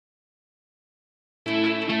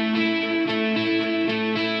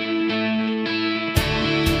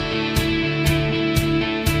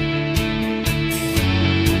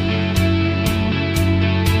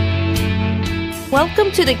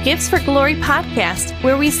Welcome to the Gifts for Glory podcast,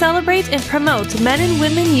 where we celebrate and promote men and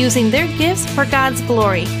women using their gifts for God's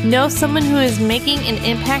glory. Know someone who is making an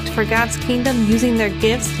impact for God's kingdom using their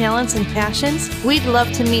gifts, talents, and passions? We'd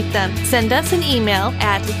love to meet them. Send us an email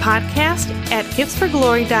at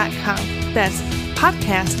podcast@giftsforglory.com. That's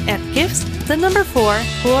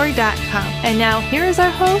podcast@gifts4glory.com. And now here is our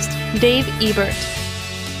host, Dave Ebert.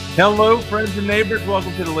 Hello, friends and neighbors.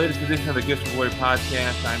 Welcome to the latest edition of the Gifts for Glory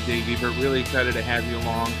podcast. I'm Dave Ebert. Really excited to have you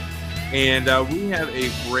along. And we have a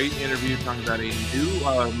great interview talking about a new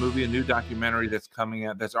movie, a new documentary that's coming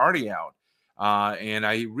out, that's already out. And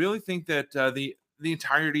I really think that the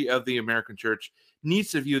entirety of the American church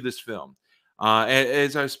needs to view this film.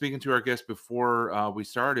 As I was speaking to our guest before we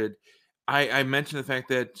started, I mentioned the fact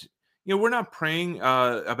that, we're not praying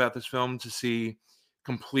about this film to see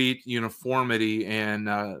complete uniformity and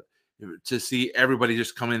to see everybody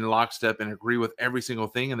just come in lockstep and agree with every single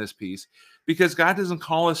thing in this piece, because God doesn't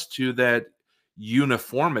call us to that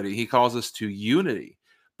uniformity. He calls us to unity.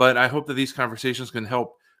 But I hope that these conversations can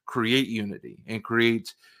help create unity and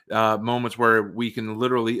create moments where we can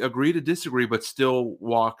literally agree to disagree, but still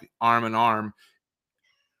walk arm in arm,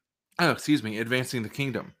 advancing the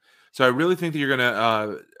kingdom. So I really think that you're going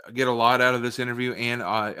to get a lot out of this interview, and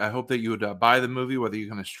I hope that you would buy the movie, whether you're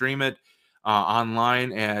going to stream it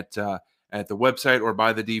online at the website or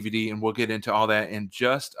buy the DVD, and we'll get into all that in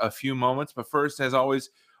just a few moments. But first, as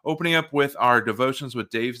always, opening up with our Devotions with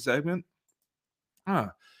Dave segment.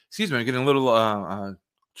 I'm getting a little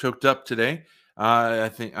choked up today.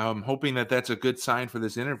 I'm hoping that that's a good sign for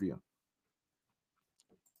this interview.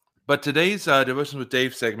 But today's Devotions with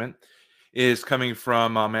Dave segment is coming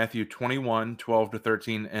from Matthew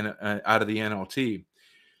 21:12-13, and out of the NLT.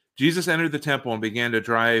 Jesus entered the temple and began to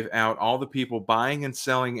drive out all the people buying and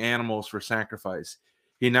selling animals for sacrifice.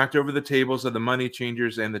 He knocked over the tables of the money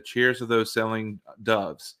changers and the chairs of those selling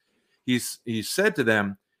doves. He said to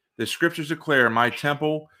them, "The scriptures declare, my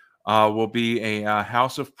temple will be a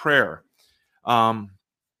house of prayer."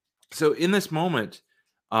 So in this moment,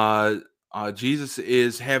 Jesus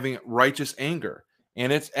is having righteous anger.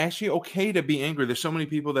 And it's actually okay to be angry. There's so many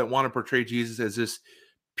people that want to portray Jesus as this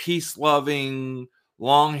peace-loving,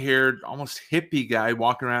 long-haired, almost hippie guy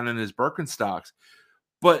walking around in his Birkenstocks.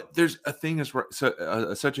 But there's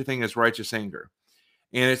such a thing as righteous anger.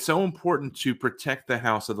 And it's so important to protect the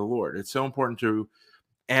house of the Lord. It's so important to,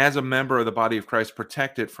 as a member of the body of Christ,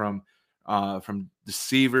 protect it from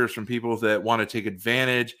deceivers, from people that want to take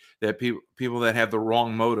advantage, that people that have the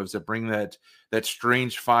wrong motives, that bring that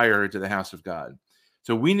strange fire into the house of God.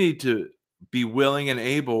 So we need to be willing and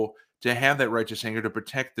able to have that righteous anger to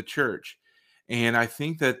protect the church. And I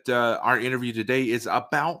think that our interview today is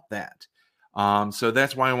about that. So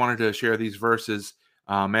that's why I wanted to share these verses,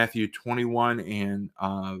 Matthew 21 and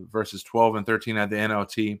verses 12 and 13 out of the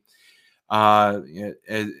NLT.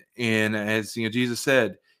 And as Jesus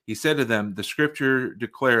said, he said to them, "The scripture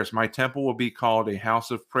declares, my temple will be called a house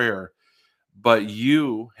of prayer, but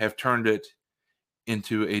you have turned it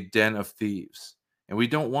into a den of thieves." And we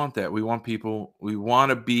don't want that. We want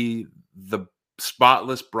to be the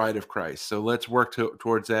spotless bride of Christ. So let's work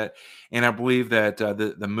towards that. And I believe that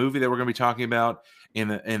the movie that we're going to be talking about in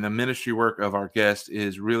the ministry work of our guest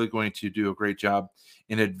is really going to do a great job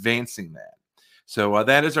in advancing that. So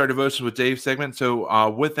that is our Devotion with Dave segment. So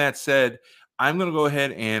with that said, I'm going to go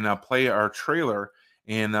ahead and play our trailer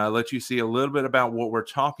and let you see a little bit about what we're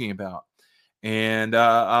talking about. And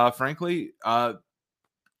frankly,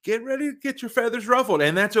 get ready to get your feathers ruffled.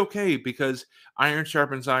 And that's okay, because iron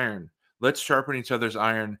sharpens iron. Let's sharpen each other's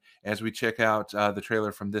iron as we check out the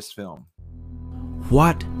trailer from this film.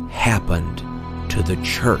 What happened to the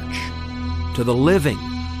church? To the living,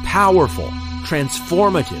 powerful,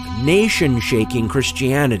 transformative, nation-shaking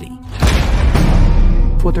Christianity?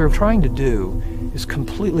 What they're trying to do is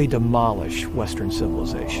completely demolish Western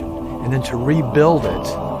civilization and then to rebuild it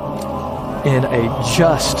in a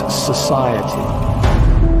just society.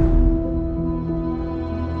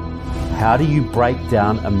 How do you break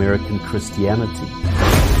down American Christianity?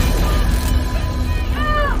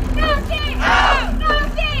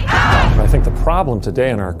 I think the problem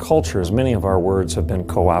today in our culture is many of our words have been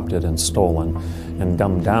co-opted and stolen and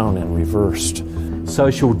dumbed down and reversed.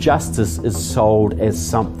 Social justice is sold as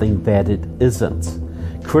something that it isn't.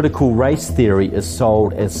 Critical race theory is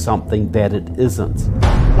sold as something that it isn't.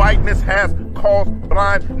 Whiteness has caused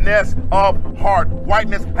blindness of heart.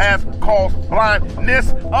 Whiteness has caused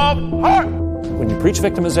blindness of heart. When you preach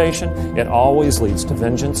victimization, it always leads to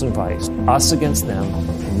vengeance and vice. Us against them,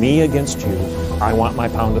 me against you. I want my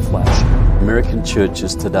pound of flesh. American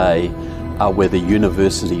churches today are where the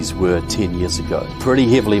universities were 10 years ago.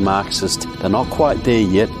 Pretty heavily Marxist. They're not quite there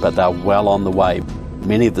yet, but they're well on the way.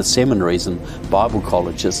 Many of the seminaries and Bible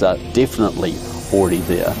colleges are definitely already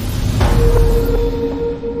there.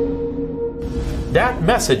 That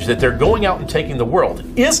message that they're going out and taking the world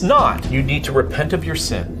is not, you need to repent of your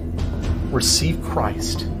sin, receive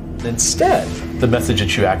Christ. Instead, the message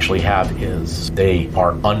that you actually have is they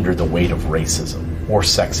are under the weight of racism or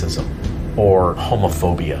sexism or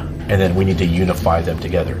homophobia, and then we need to unify them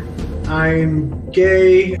together. I'm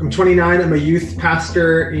gay, I'm 29, I'm a youth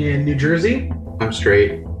pastor in New Jersey. I'm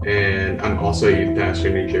straight, and I'm also a youth pastor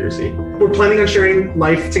in New Jersey. We're planning on sharing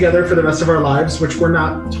life together for the rest of our lives, which we're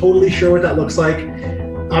not totally sure what that looks like.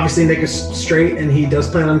 Obviously, Nick is straight, and he does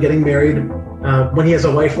plan on getting married. When he has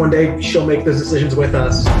a wife one day, she'll make those decisions with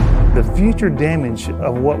us. The future damage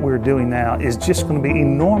of what we're doing now is just going to be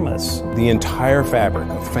enormous. The entire fabric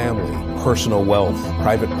of family, personal wealth,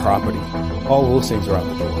 private property, all those things are out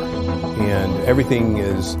the door. And everything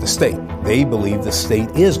is the state. They believe the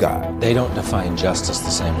state is God. They don't define justice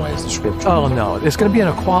the same way as the Scripture. Oh, no. It's going to be an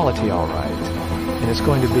equality, all right. And it's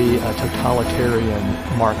going to be a totalitarian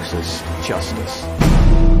Marxist justice.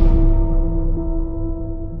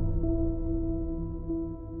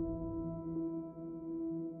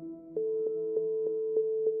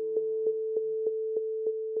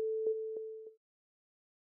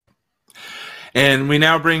 And we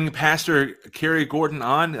now bring Pastor Kerry Gordon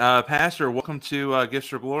on. Pastor, welcome to Gifts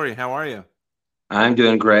for Glory. How are you? I'm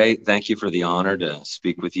doing great. Thank you for the honor to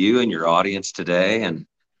speak with you and your audience today. And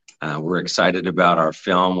we're excited about our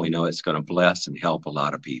film. We know it's going to bless and help a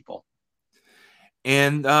lot of people.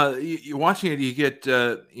 And you're watching it, you get,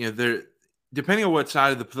 there, depending on what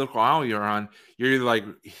side of the political aisle you're on, you're either like,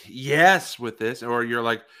 yes, with this, or you're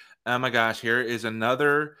like, oh my gosh, here is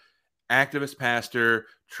another activist pastor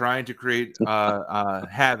trying to create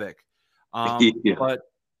havoc. Yeah. But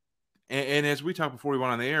as we talked before we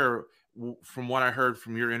went on the air, from what I heard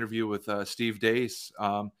from your interview with Steve Deace,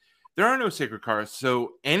 there are no sacred cars.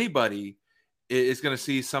 So anybody is going to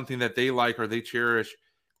see something that they like or they cherish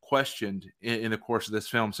questioned in the course of this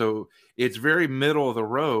film. So it's very middle of the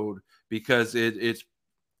road because it's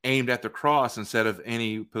aimed at the cross instead of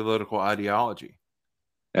any political ideology.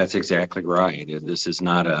 That's exactly right. This is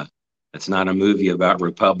not it's not a movie about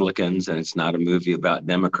Republicans, and it's not a movie about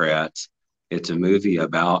Democrats. It's a movie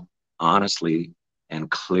about, honestly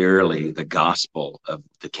and clearly, the gospel of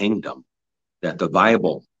the kingdom that the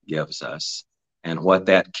Bible gives us and what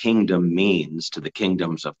that kingdom means to the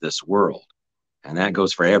kingdoms of this world. And that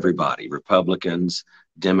goes for everybody, Republicans,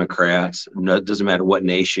 Democrats. No, it doesn't matter what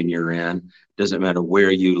nation you're in, doesn't matter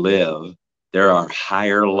where you live. There are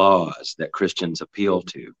higher laws that Christians appeal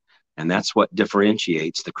to. And that's what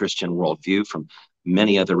differentiates the Christian worldview from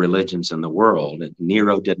many other religions in the world. And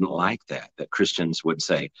Nero didn't like that Christians would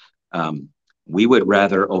say, we would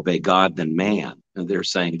rather obey God than man. And they're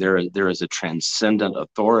saying there is a transcendent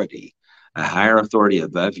authority, a higher authority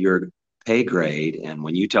above your pay grade. And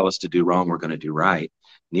when you tell us to do wrong, we're going to do right.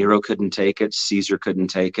 Nero couldn't take it. Caesar couldn't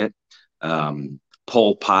take it.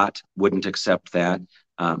 Pol Pot wouldn't accept that.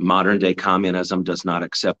 Modern day communism does not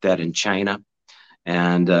accept that in China.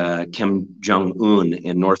 And Kim Jong-un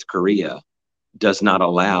in North Korea does not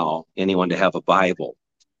allow anyone to have a Bible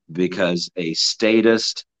because a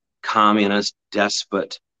statist, communist,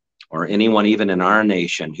 despot, or anyone even in our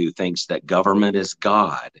nation who thinks that government is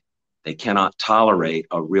God, they cannot tolerate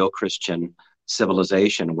a real Christian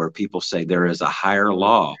civilization where people say there is a higher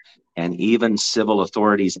law and even civil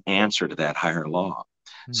authorities answer to that higher law.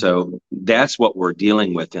 Mm-hmm. So that's what we're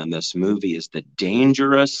dealing with in this movie is the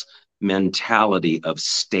dangerous mentality of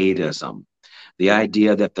statism, the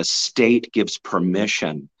idea that the state gives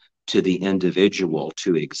permission to the individual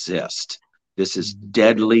to exist. This is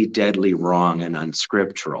deadly, deadly wrong and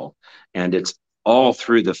unscriptural, and it's all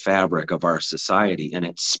through the fabric of our society, and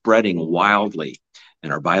it's spreading wildly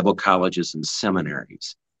in our Bible colleges and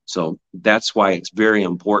seminaries. So that's why it's very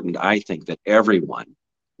important, I think, that everyone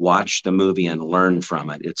watch the movie and learn from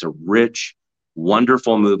it. It's a rich,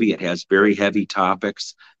 wonderful movie. It has very heavy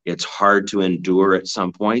topics. It's hard to endure at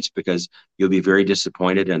some points because you'll be very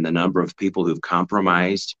disappointed in the number of people who've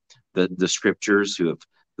compromised the scriptures, who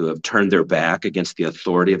have turned their back against the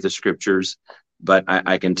authority of the scriptures. But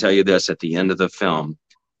I can tell you this, at the end of the film,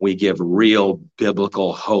 we give real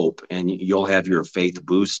biblical hope, and you'll have your faith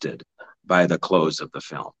boosted by the close of the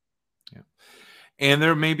film. Yeah. And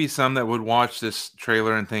there may be some that would watch this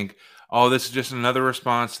trailer and think, oh, this is just another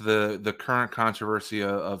response to the current controversy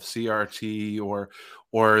of CRT or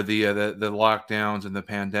the lockdowns and the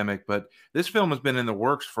pandemic. But this film has been in the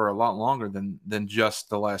works for a lot longer than just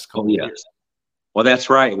the last couple of years. Well, that's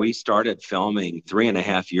right. We started filming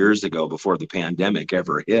 3.5 years ago before the pandemic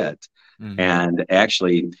ever hit. And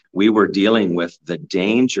actually, we were dealing with the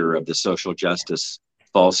danger of the social justice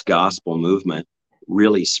false gospel movement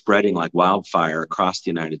really spreading like wildfire across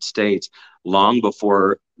the United States long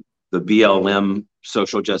before the BLM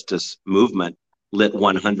social justice movement lit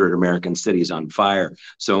 100 American cities on fire.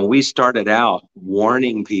 So when we started out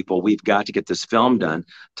warning people, we've got to get this film done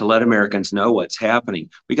to let Americans know what's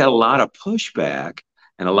happening, we got a lot of pushback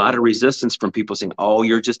and a lot of resistance from people saying, oh,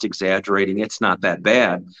 you're just exaggerating. It's not that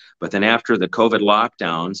bad. But then after the COVID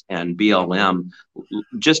lockdowns and BLM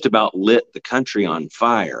just about lit the country on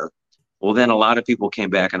fire, well, then a lot of people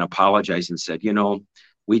came back and apologized and said, you know,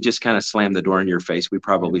 we just kind of slammed the door in your face. We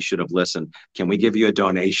probably should have listened. Can we give you a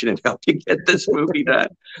donation and help you get this movie done?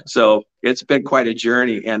 So it's been quite a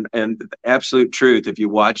journey. And the absolute truth, if you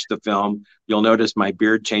watch the film, you'll notice my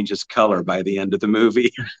beard changes color by the end of the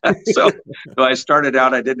movie. So I started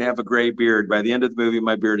out, I didn't have a gray beard. By the end of the movie,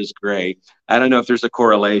 my beard is gray. I don't know if there's a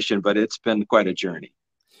correlation, but it's been quite a journey.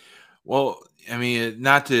 Well, I mean,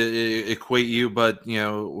 not to equate you, but, you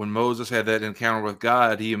know, when Moses had that encounter with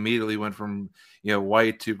God, he immediately went from, you know,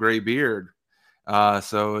 white to gray beard.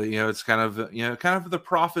 So, you know, it's kind of, you know, kind of the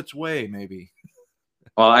prophet's way, maybe.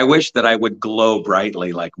 Well, I wish that I would glow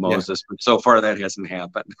brightly like Moses, but so far that hasn't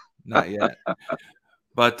happened. Not yet.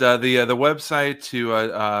 But the website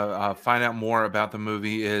to find out more about the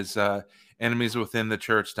movie is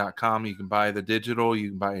enemieswithinthechurch.com. You can buy the digital, you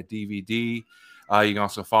can buy a DVD. You can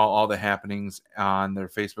also follow all the happenings on their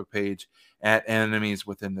Facebook page at Enemies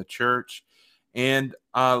Within the Church. And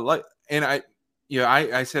I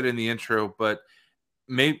said in the intro, but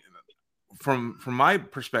maybe from my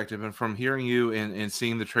perspective and from hearing you and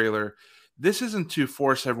seeing the trailer, this isn't to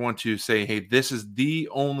force everyone to say, hey, this is the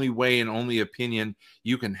only way and only opinion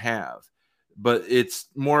you can have. But it's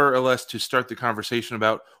more or less to start the conversation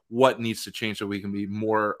about what needs to change so we can be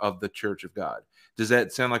more of the Church of God. Does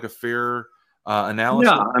that sound like a fair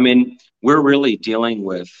analysis? Yeah, I mean, we're really dealing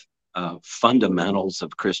with fundamentals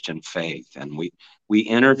of Christian faith, and we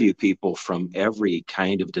interview people from every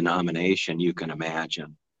kind of denomination you can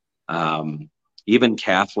imagine. Even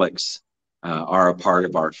Catholics are a part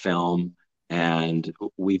of our film, and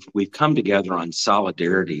we've come together on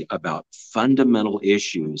solidarity about fundamental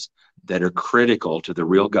issues that are critical to the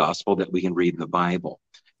real gospel that we can read in the Bible.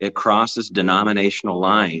 It crosses denominational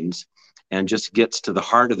lines and just gets to the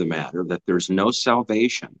heart of the matter, that there's no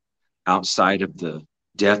salvation outside of the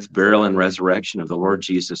death, burial, and resurrection of the Lord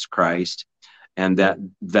Jesus Christ, and that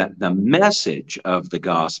the message of the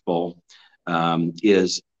gospel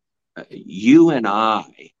is you and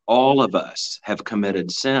I, all of us, have committed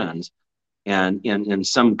sins, and in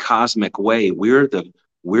some cosmic way, we're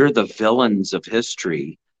the villains of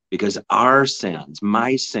history because our sins,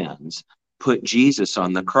 my sins, put Jesus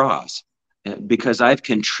on the cross. Because I've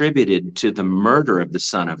contributed to the murder of the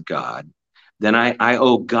Son of God, then I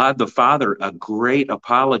owe God the Father a great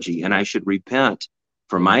apology, and I should repent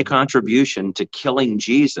for my contribution to killing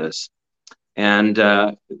Jesus. And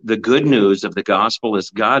the good news of the gospel is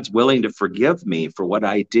God's willing to forgive me for what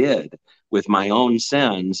I did with my own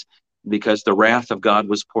sins, because the wrath of God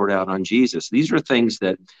was poured out on Jesus. These are things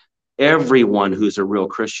that everyone who's a real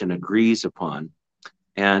Christian agrees upon.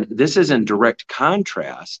 And this is in direct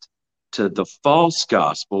contrast to the false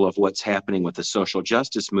gospel of what's happening with the social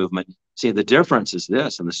justice movement. See, the difference is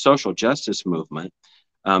this: in the social justice movement,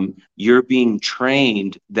 you're being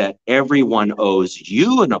trained that everyone owes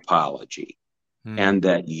you an apology and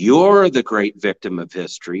that you're the great victim of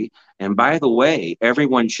history. And by the way,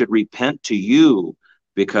 everyone should repent to you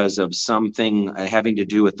because of something having to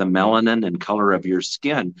do with the melanin and color of your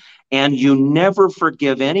skin. And you never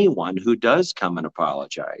forgive anyone who does come and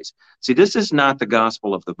apologize. See, this is not the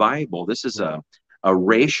gospel of the Bible. This is a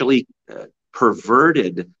racially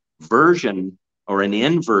perverted version, or an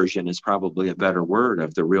inversion is probably a better word,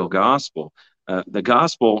 of the real gospel. The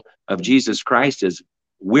gospel of Jesus Christ is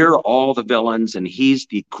we're all the villains and he's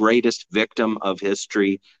the greatest victim of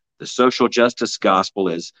history. The social justice gospel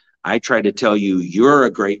is I try to tell you you're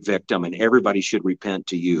a great victim and everybody should repent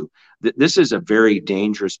to you. This is a very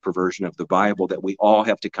dangerous perversion of the Bible that we all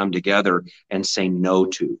have to come together and say no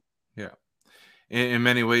to. Yeah. In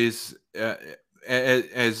many ways, I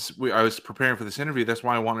was preparing for this interview, that's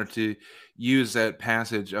why I wanted to use that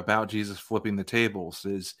passage about Jesus flipping the tables.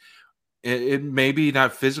 Is it maybe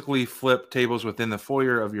not physically flip tables within the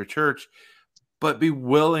foyer of your church, but be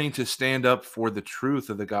willing to stand up for the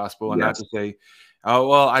truth of the gospel and not to say, oh,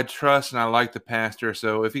 well, I trust and I like the pastor,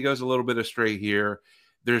 so if he goes a little bit astray here,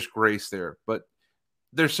 there's grace there. But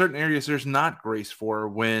there's certain areas there's not grace for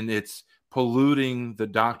when it's polluting the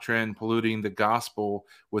doctrine, polluting the gospel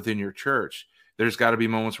within your church. There's got to be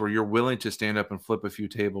moments where you're willing to stand up and flip a few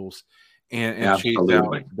tables and chase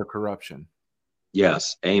out the corruption.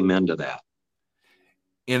 Yes, amen to that.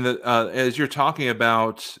 In the as you're talking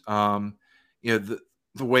about the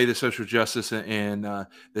way the social justice and the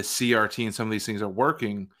CRT and some of these things are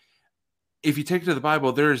working, if you take it to the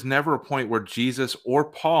Bible, there is never a point where Jesus or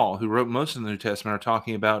Paul, who wrote most of the New Testament, are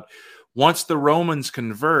talking about once the Romans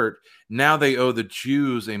convert, now they owe the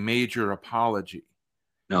Jews a major apology.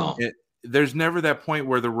 No. There's never that point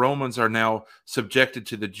where the Romans are now subjected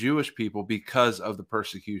to the Jewish people because of the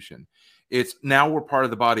persecution. It's now we're part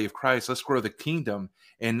of the body of Christ. Let's grow the kingdom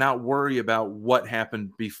and not worry about what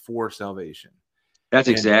happened before salvation. That's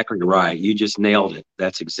exactly right. You just nailed it.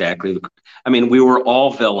 That's exactly. I mean, we were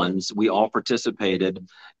all villains. We all participated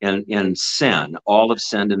in sin. All have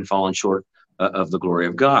sinned and fallen short of the glory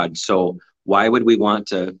of God. So why would we want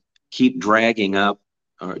to keep dredging up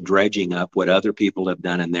what other people have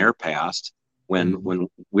done in their past when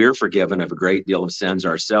we're forgiven of a great deal of sins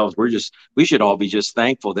ourselves? We should all be just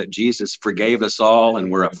thankful that Jesus forgave us all and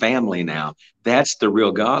we're a family now. That's the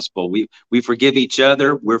real gospel. We forgive each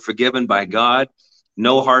other. We're forgiven by God.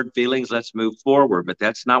 No hard feelings. Let's move forward. But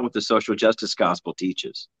that's not what the social justice gospel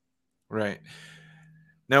teaches. Right.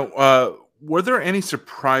 Now, were there any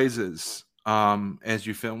surprises as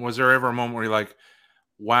you filmed? Was there ever a moment where you're like,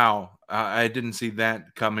 wow, I didn't see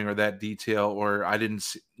that coming, or that detail, or I didn't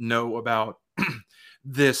know about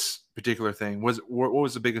this particular thing? What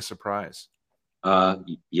was the biggest surprise?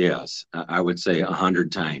 Yes, I would say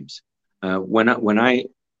 100 times. When I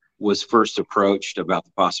was first approached about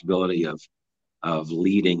the possibility of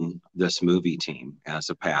leading this movie team as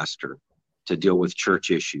a pastor to deal with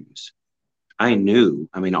church issues, I knew,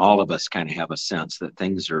 all of us kind of have a sense that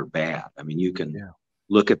things are bad. You can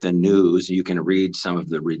look at the news, you can read some of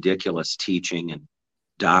the ridiculous teaching and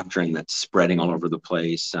doctrine that's spreading all over the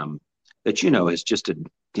place, that is just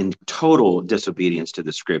in total disobedience to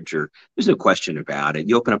the scripture. There's no question about it.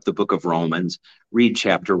 You open up the book of Romans, read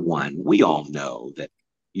chapter 1. We all know that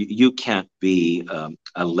you can't be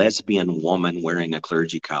a lesbian woman wearing a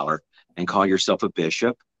clergy collar and call yourself a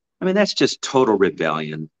bishop. That's just total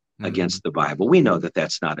rebellion against the Bible. We know that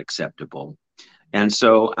that's not acceptable. And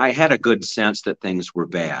so I had a good sense that things were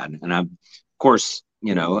bad. And of course,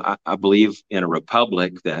 I believe in a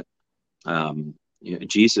republic that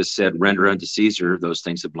Jesus said, render unto Caesar those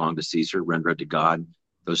things that belong to Caesar, render unto God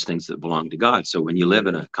those things that belong to God. So when you live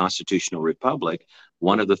in a constitutional republic,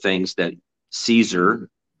 one of the things that Caesar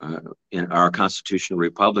in our constitutional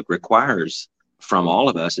republic requires from all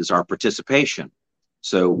of us is our participation.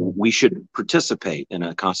 So we should participate in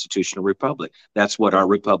a constitutional republic. That's what our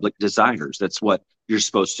republic desires. That's what you're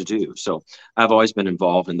supposed to do. So I've always been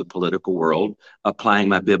involved in the political world, applying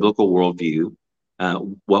my biblical worldview.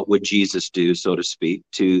 What would Jesus do, so to speak,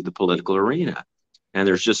 to the political arena? And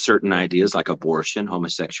there's just certain ideas like abortion,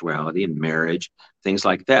 homosexuality, and marriage, things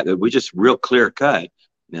like that. That we just real clear cut.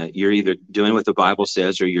 You're either doing what the Bible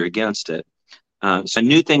says or you're against it. So I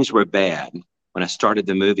knew things were bad when I started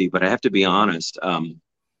the movie, but I have to be honest,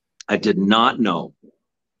 I did not know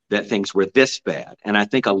that things were this bad. And I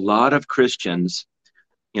think a lot of Christians,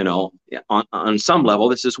 on some level,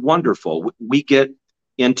 this is wonderful. We get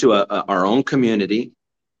into our own community.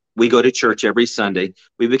 We go to church every Sunday.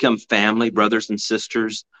 We become family, brothers and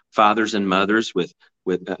sisters, fathers and mothers. With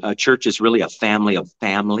a church is really a family of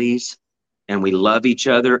families. And we love each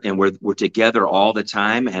other, and we're together all the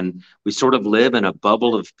time, and we sort of live in a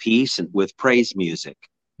bubble of peace and with praise music.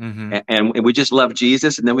 And we just love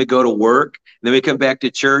Jesus, and then we go to work, and then we come back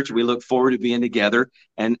to church. We look forward to being together,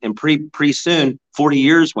 and pretty soon 40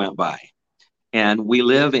 years went by, and we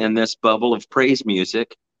live in this bubble of praise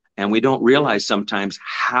music, and we don't realize sometimes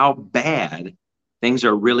how bad things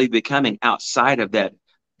are really becoming outside of that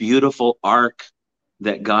beautiful ark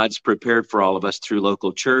that God's prepared for all of us through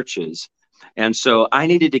local churches. And so I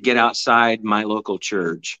needed to get outside my local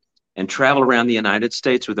church and travel around the United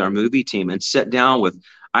States with our movie team and sit down with,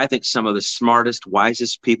 I think, some of the smartest,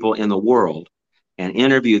 wisest people in the world and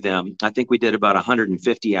interview them. I think we did about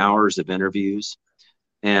 150 hours of interviews.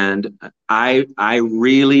 And I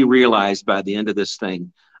really realized by the end of this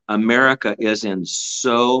thing, America is in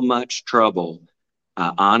so much trouble.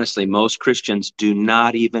 Honestly, most Christians do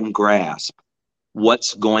not even grasp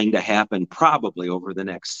what's going to happen probably over the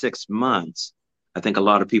next 6 months. I think a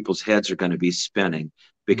lot of people's heads are going to be spinning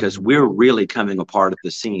because we're really coming apart at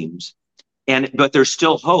the seams. But there's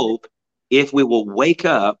still hope if we will wake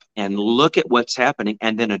up and look at what's happening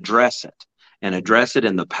and then address it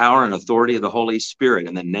in the power and authority of the Holy Spirit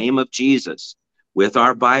in the name of Jesus. with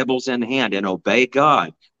our Bibles in hand and obey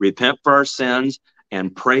God, repent for our sins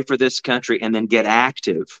and pray for this country, and then get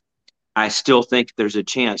active, I still think there's a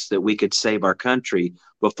chance that we could save our country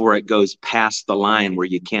before it goes past the line where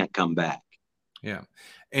you can't come back. Yeah.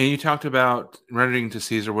 And you talked about rendering to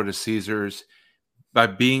Caesar what is Caesar's by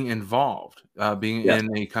being involved, being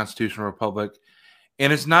in a constitutional republic.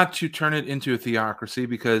 And it's not to turn it into a theocracy,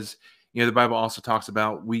 because, you know, the Bible also talks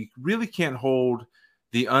about we really can't hold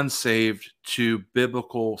the unsaved to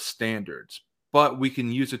biblical standards, but we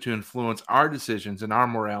can use it to influence our decisions and our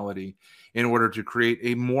morality in order to create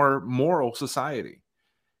a more moral society.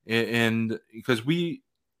 And because we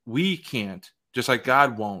can't, just like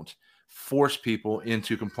God won't, force people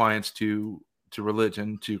into compliance to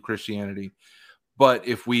religion, to Christianity. But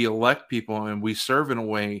if we elect people and we serve in a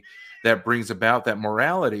way that brings about that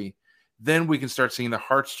morality, then we can start seeing the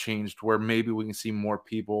hearts changed, where maybe we can see more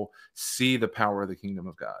people see the power of the kingdom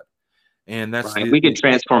of God. And that's right. We can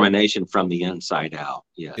transform a nation from the inside out.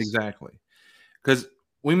 Yes, exactly. Because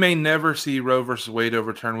we may never see Roe versus Wade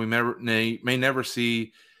overturned. We may never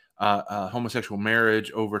see homosexual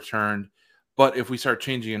marriage overturned. But if we start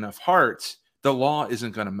changing enough hearts, the law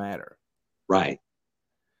isn't going to matter. Right.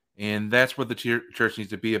 And that's what the church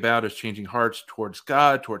needs to be about, is changing hearts towards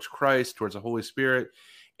God, towards Christ, towards the Holy Spirit,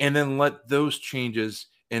 and then let those changes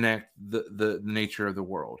enact the nature of the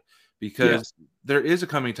world. Because there is a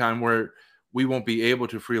coming time where we won't be able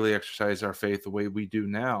to freely exercise our faith the way we do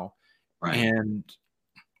now. Right. And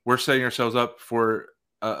we're setting ourselves up for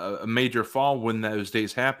a major fall when those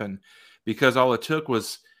days happen, because all it took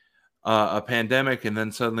was a pandemic, and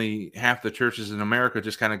then suddenly half the churches in America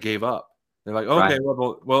just kind of gave up. They're like, okay,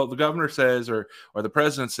 well, the governor says, or the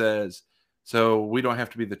president says, so we don't have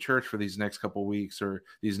to be the church for these next couple of weeks or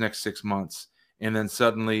these next 6 months. And then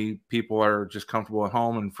suddenly people are just comfortable at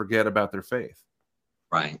home and forget about their faith.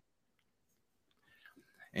 Right.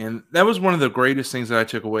 And that was one of the greatest things that I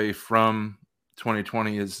took away from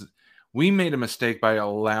 2020, is we made a mistake by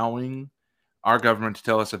allowing our government to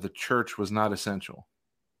tell us that the church was not essential.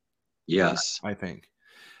 Yes. I think.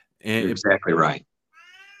 You're exactly right.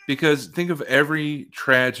 Because think of every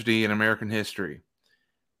tragedy in American history.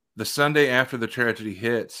 The Sunday after the tragedy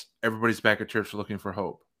hits, everybody's back at church looking for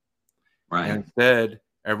hope. Right. And instead,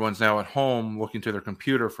 everyone's now at home looking to their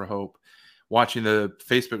computer for hope, watching the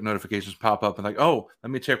Facebook notifications pop up and like, oh, let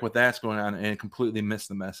me check what that's going on, and completely miss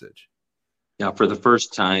the message. Now, for the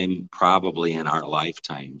first time, probably in our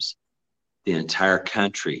lifetimes, the entire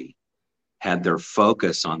country had their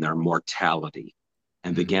focus on their mortality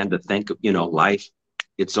and began to think, you know, life,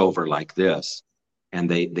 it's over like this. And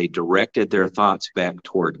they directed their thoughts back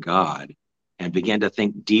toward God and began to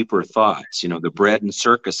think deeper thoughts. You know, the bread and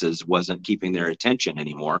circuses wasn't keeping their attention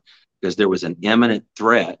anymore, because there was an imminent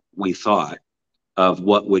threat, we thought, of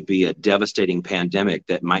what would be a devastating pandemic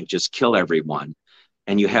that might just kill everyone.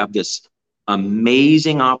 And you have this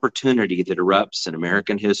amazing opportunity that erupts in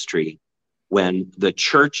American history when the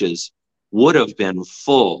churches would have been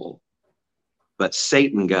full, but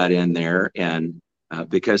Satan got in there, and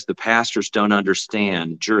because the pastors don't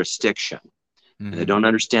understand jurisdiction, they don't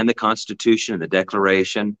understand the Constitution and the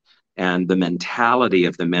Declaration and the mentality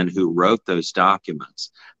of the men who wrote those documents.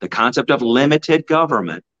 The concept of limited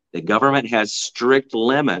government, the government has strict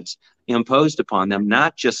limits imposed upon them,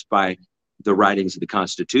 not just by the writings of the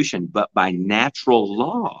Constitution, but by natural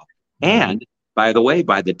law. And by the way,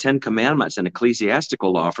 by the 10 Commandments and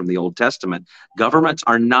ecclesiastical law from the Old Testament, governments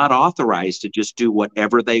are not authorized to just do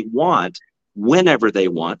whatever they want, whenever they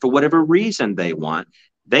want, for whatever reason they want.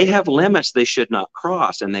 They have limits they should not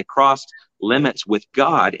cross, and they crossed limits with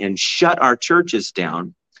God and shut our churches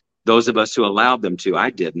down. Those of us who allowed them to.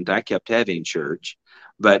 I didn't. I kept having church.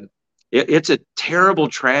 But it's a terrible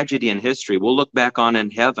tragedy in history. We'll look back on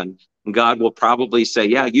in heaven, and God will probably say,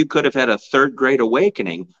 yeah, you could have had a third great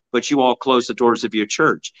awakening, but you all closed the doors of your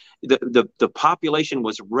church. The population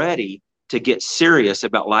was ready to get serious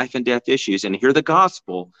about life and death issues and hear the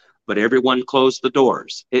gospel, but everyone closed the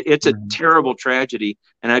doors. It's a terrible tragedy,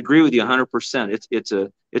 and I agree with you 100%.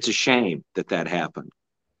 It's a shame that happened.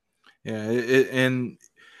 Yeah, and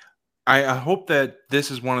I hope that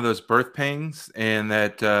this is one of those birth pangs, and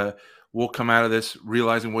that we'll come out of this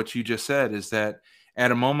realizing what you just said, is that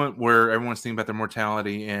at a moment where everyone's thinking about their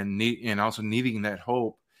mortality and also needing that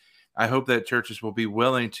hope, I hope that churches will be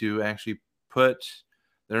willing to actually put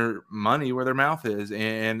their money where their mouth is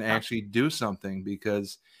and actually do something.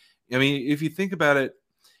 Because, I mean, if you think about it,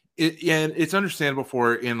 it's understandable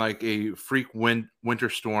for in like a freak winter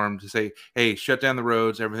storm to say, hey, shut down the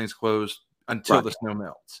roads, everything's closed until the snow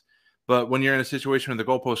melts. But when you're in a situation where the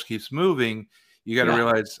goalpost keeps moving, you got to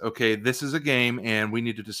realize, okay, this is a game, and we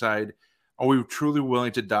need to decide, Are we truly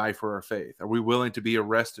willing to die for our faith? Are we willing to be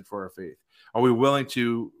arrested for our faith? Are we willing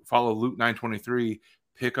to follow Luke 9:23,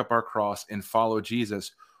 pick up our cross and follow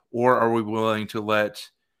Jesus? Or are we willing to let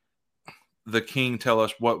the king tell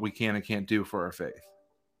us what we can and can't do for our faith?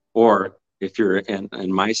 Or if you're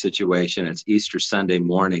in my situation, it's Easter Sunday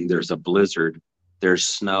morning, there's a blizzard, there's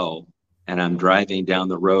snow, and I'm driving down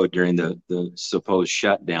the road during the supposed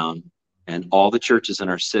shutdown, and all the churches in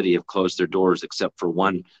our city have closed their doors except for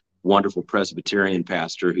one wonderful Presbyterian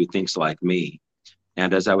pastor who thinks like me.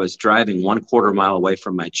 And as I was driving 1/4 mile away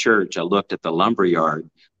from my church, I looked at the lumberyard,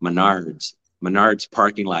 Menards. Menards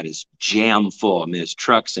parking lot is jam full. I mean, there's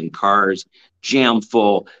trucks and cars, jam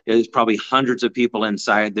full. There's probably hundreds of people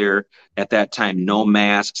inside there at that time, no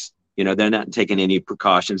masks. You know, they're not taking any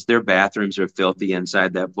precautions. Their bathrooms are filthy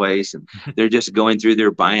inside that place. And they're just going through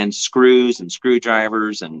there buying screws and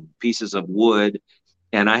screwdrivers and pieces of wood.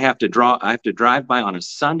 And I have to drive by on a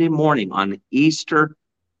Sunday morning, on Easter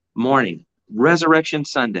morning, Resurrection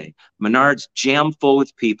Sunday. Menards jam full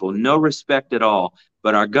with people, no respect at all.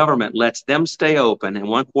 But our government lets them stay open, and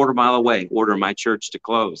 1/4 mile away order my church to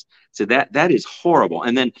close. So that is horrible.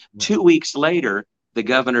 And then 2 weeks later, the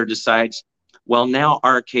governor decides, well, now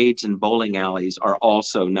arcades and bowling alleys are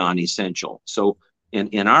also non-essential. So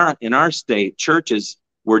in our state, churches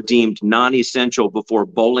were deemed non-essential before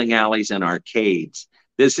bowling alleys and arcades.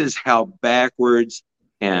 This is how backwards.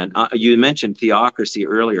 And you mentioned theocracy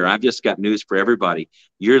earlier. I've just got news for everybody.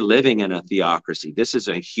 You're living in a theocracy. This is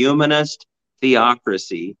a humanist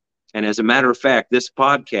theocracy. And as a matter of fact, this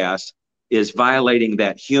podcast is violating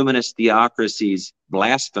that humanist theocracy's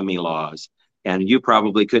blasphemy laws. And you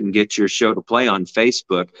probably couldn't get your show to play on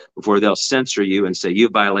Facebook before they'll censor you and say you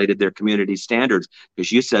violated their community standards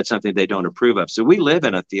because you said something they don't approve of. So we live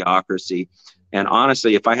in a theocracy. And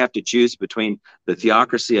honestly, if I have to choose between the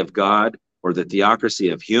theocracy of God or the theocracy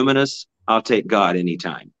of humanists, I'll take God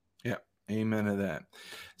anytime. Yeah, amen to that.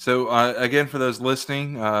 So again, for those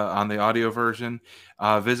listening on the audio version,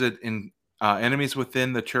 visit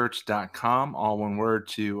enemieswithinthechurch.com, all one word,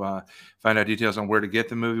 to find out details on where to get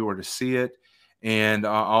the movie, where to see it, and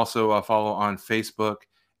also follow on Facebook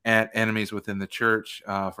at Enemies Within the Church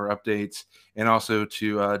for updates, and also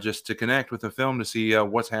to just to connect with the film to see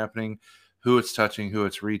what's happening, who it's touching, who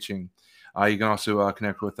it's reaching. You can also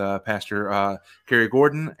connect with Pastor Cary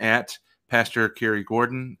Gordon at Pastor Cary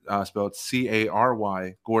Gordon, spelled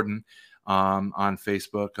C-A-R-Y, Gordon, on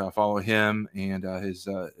Facebook. Follow him and his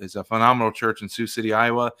a phenomenal church in Sioux City,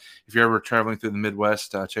 Iowa. If you're ever traveling through the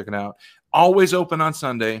Midwest, check it out. Always open on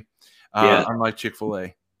Sunday, unlike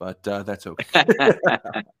Chick-fil-A, but that's okay.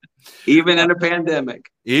 Even in a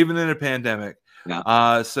pandemic. Even in a pandemic.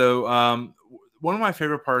 Yeah. So one of my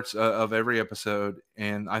favorite parts of every episode,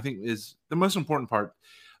 and I think is the most important part,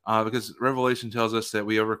 because Revelation tells us that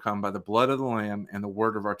we overcome by the blood of the Lamb and the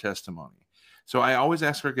word of our testimony. So I always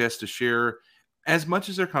ask our guests to share as much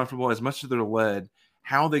as they're comfortable, as much as they're led,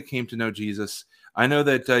 how they came to know Jesus. I know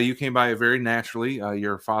that you came by it very naturally.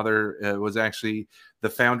 Your father was actually the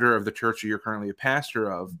founder of the church you're currently a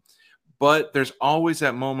pastor of. But there's always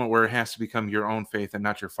that moment where it has to become your own faith and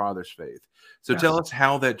not your father's faith. So tell us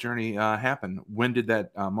how that journey happened. When did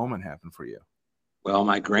that moment happen for you? Well,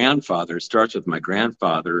 my grandfather, it starts with my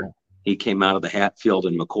grandfather. He came out of the Hatfield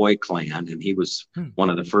and McCoy clan, and he was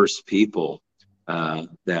one of the first people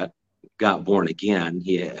that got born again.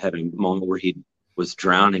 He had a moment where he was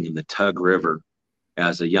drowning in the Tug River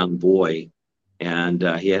as a young boy, and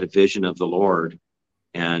he had a vision of the Lord.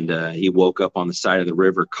 And he woke up on the side of the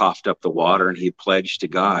river, coughed up the water, and he pledged to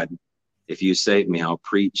God, if you save me, I'll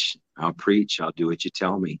preach, I'll do what you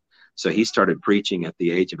tell me. So he started preaching at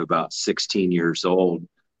the age of about 16 years old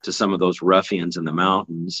to some of those ruffians in the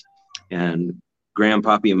mountains. And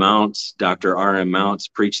Grandpappy Mounts, Dr. R.M. Mounts,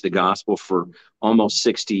 preached the gospel for almost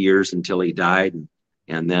 60 years until he died.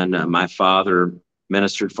 And then my father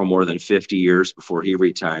ministered for more than 50 years before he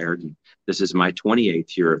retired. And this is my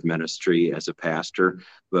 28th year of ministry as a pastor.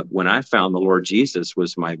 But when I found the Lord Jesus,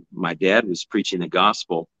 was my dad was preaching the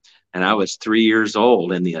gospel, and I was 3 years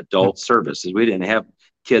old in the adult services. We didn't have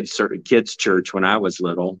kids church when I was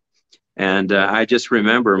little. And I just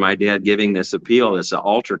remember my dad giving this appeal, this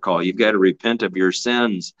altar call. You've got to repent of your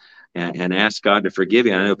sins and ask God to forgive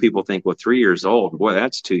you. I know people think, well, 3 years old, boy,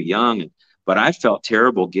 that's too young. But I felt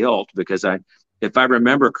terrible guilt because if I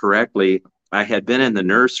remember correctly, I had been in the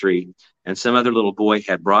nursery and some other little boy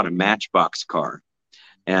had brought a Matchbox car,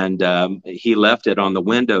 and he left it on the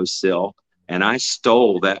windowsill, and I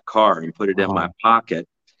stole that car and put it in my pocket.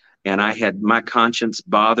 And my conscience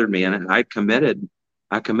bothered me, and I committed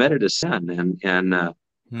a sin. And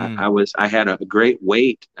I had a great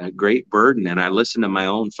weight, a great burden, and I listened to my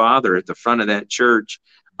own father at the front of that church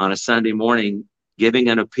on a Sunday morning giving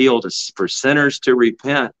an appeal for sinners to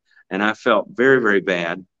repent, and I felt very, very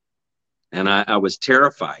bad, and I was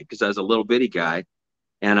terrified because I was a little bitty guy,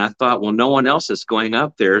 and I thought, well, no one else is going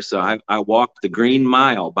up there, so I walked the Green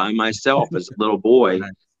Mile by myself as a little boy,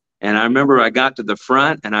 and I remember I got to the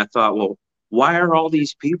front, and I thought, well, why are all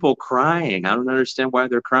these people crying? I don't understand why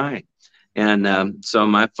they're crying. And so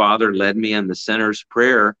my father led me in the sinner's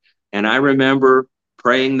prayer. And I remember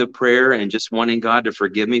praying the prayer and just wanting God to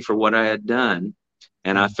forgive me for what I had done.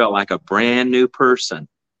 And I felt like a brand new person.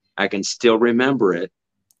 I can still remember it.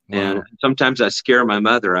 Wow. And sometimes I scare my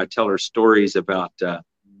mother. I tell her stories about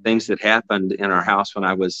things that happened in our house when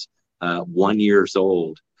I was 1 year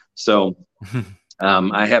old. So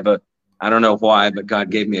I don't know why, but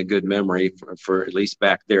God gave me a good memory for at least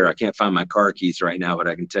back there. I can't find my car keys right now, but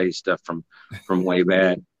I can tell you stuff from way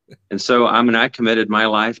back. And so, I committed my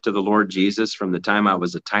life to the Lord Jesus from the time I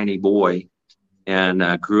was a tiny boy,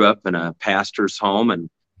 and grew up in a pastor's home and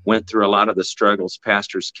went through a lot of the struggles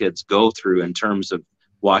pastors' kids go through in terms of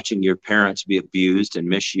watching your parents be abused and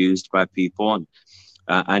misused by people. And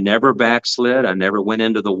I never backslid. I never went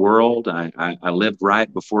into the world. I lived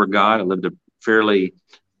right before God. I lived a fairly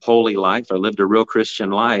holy life. I lived a real Christian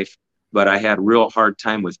life, but I had a real hard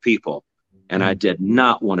time with people, and I did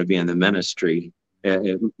not want to be in the ministry.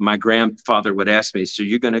 My grandfather would ask me, so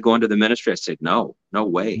you're going to go into the ministry? I said, no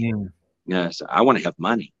way. Yes, I want to have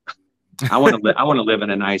money. I want to live in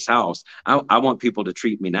a nice house. I want people to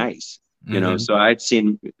treat me nice, you know. So I'd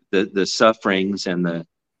seen the sufferings and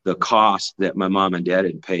the cost that my mom and dad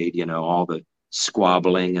had paid, you know, all the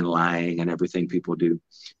squabbling and lying and everything people do.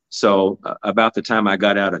 So about the time I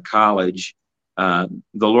got out of college, the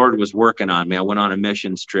Lord was working on me. I went on a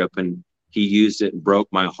missions trip, and he used it and broke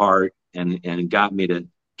my heart and got me to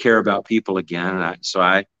care about people again. And so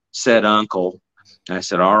I said, Uncle, I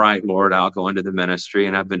said, all right, Lord, I'll go into the ministry.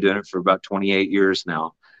 And I've been doing it for about 28 years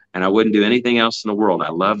now. And I wouldn't do anything else in the world. I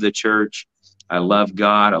love the church. I love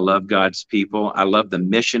God. I love God's people. I love the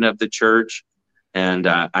mission of the church. And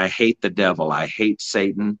I hate the devil. I hate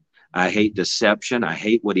Satan. I hate deception. I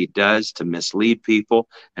hate what he does to mislead people.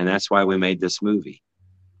 And that's why we made this movie.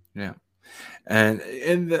 Yeah.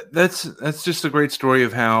 And that's just a great story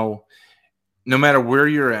of how no matter where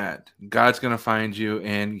you're at, God's going to find you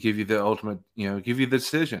and give you the ultimate, give you the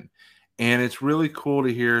decision. And it's really cool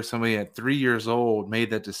to hear somebody at 3 years old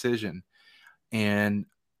made that decision. And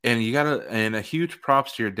you and a huge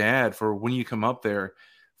props to your dad for when you come up there,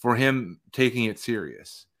 for him taking it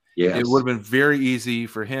serious. Yes. It would have been very easy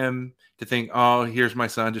for him to think, oh, here's my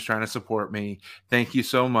son just trying to support me. Thank you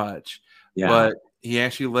so much. Yeah. But he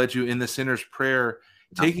actually led you in the sinner's prayer,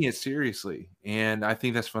 taking it seriously. And I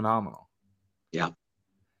think that's phenomenal. Yeah.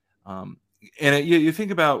 And you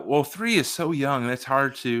think about, well, 3 is so young, and it's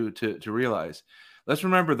hard to realize. Let's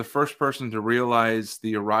remember the first person to realize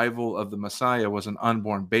the arrival of the Messiah was an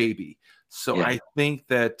unborn baby. So yeah. I think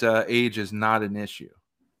that age is not an issue.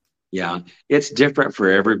 Yeah, it's different for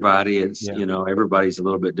everybody. It's, everybody's a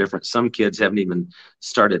little bit different. Some kids haven't even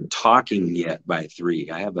started talking yet by 3.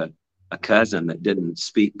 I have a cousin that didn't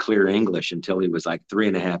speak clear English until he was like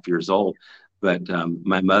 3.5 years old. But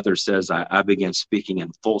my mother says I began speaking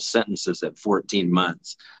in full sentences at 14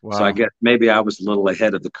 months. Wow. So I guess maybe I was a little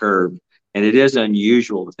ahead of the curve. And it is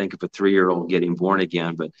unusual to think of a 3-year-old getting born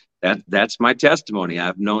again, but that's my testimony.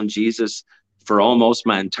 I've known Jesus for almost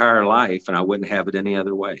my entire life, and I wouldn't have it any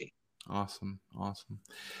other way. Awesome.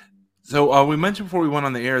 So we mentioned before we went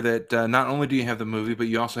on the air that not only do you have the movie, but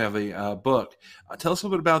you also have a book. Tell us a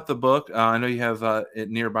little bit about the book. I know you have it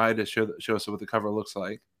nearby to show us what the cover looks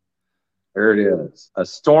like. There it is. A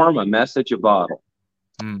Storm, a Message, a Bottle.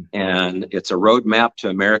 And it's a roadmap to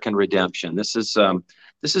American redemption. This is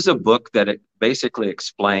a book that it basically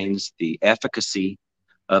explains the efficacy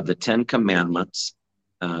of the 10 Commandments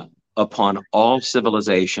upon all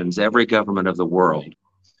civilizations, every government of the world.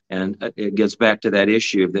 And it gets back to that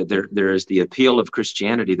issue that there is the appeal of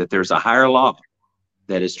Christianity, that there's a higher law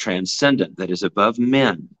that is transcendent, that is above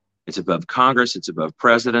men. It's above Congress, it's above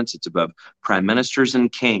presidents, it's above prime ministers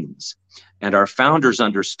and kings. And our founders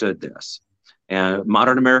understood this. And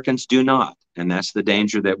modern Americans do not. And that's the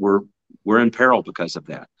danger, that we're in peril because of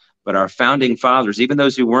that. But our founding fathers, even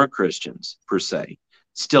those who weren't Christians per se,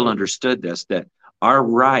 still understood this, that our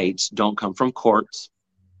rights don't come from courts.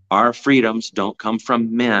 Our freedoms don't come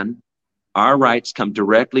from men. Our rights come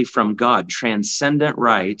directly from God, transcendent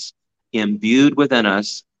rights imbued within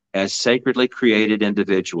us as sacredly created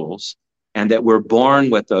individuals. and that we're born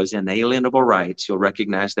with those inalienable rights. You'll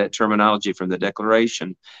recognize that terminology from the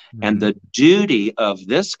Declaration. And the duty of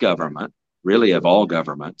this government, really of all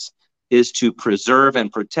governments, is to preserve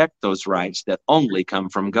and protect those rights that only come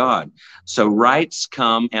from God. So rights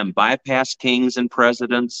come and bypass kings and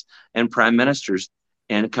presidents and prime ministers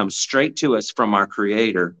and come straight to us from our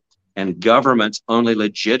Creator. And government's only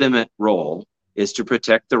legitimate role is to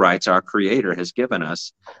protect the rights our Creator has given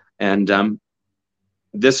us. And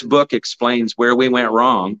this book explains where we went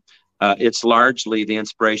wrong. It's largely the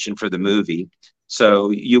inspiration for the movie. So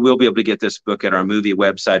you will be able to get this book at our movie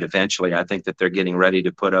website eventually. I think that they're getting ready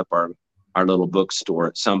to put up our little bookstore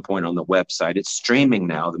at some point on the website. It's streaming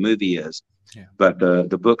now, the movie is, but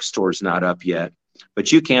the bookstore is not up yet.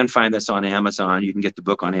 But you can find this on Amazon. You can get the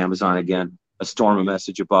book on Amazon again, A Storm, a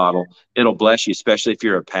Message, a Bottle. It'll bless you, especially if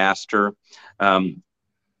you're a pastor.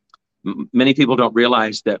 Many people don't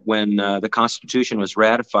realize that when the Constitution was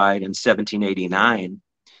ratified in 1789,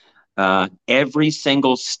 every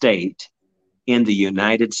single state in the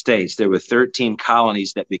United States, there were 13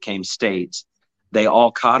 colonies that became states. They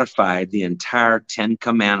all codified the entire 10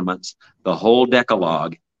 Commandments, the whole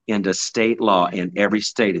Decalogue, into state law in every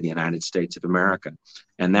state of the United States of America.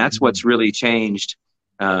 And that's what's really changed,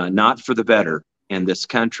 not for the better in this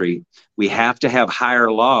country. We have to have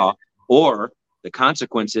higher law, or the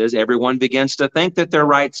consequence is everyone begins to think that their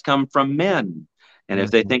rights come from men. And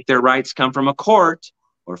if they think their rights come from a court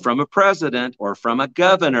or from a president or from a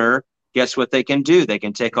governor, guess what they can do? They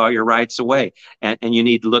can take all your rights away. And you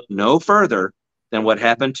need to look no further than what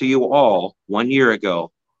happened to you all 1 year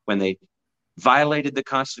ago when they violated the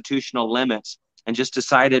constitutional limits and just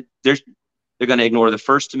decided they're going to ignore the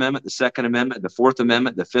First Amendment, the Second Amendment, the Fourth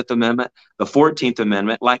Amendment, the Fifth Amendment, the 14th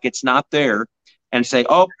Amendment, like it's not there, and say,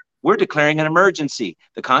 oh, we're declaring an emergency.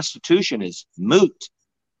 The Constitution is moot.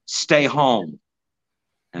 Stay home.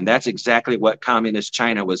 And that's exactly what communist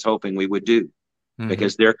China was hoping we would do,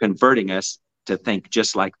 because they're converting us to think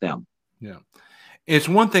just like them. Yeah. It's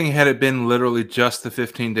one thing had it been literally just the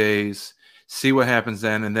 15 days, see what happens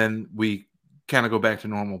then, and then we kind of go back to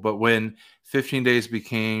normal. But when 15 days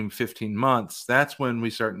became 15 months, that's when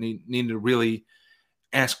we start needing to really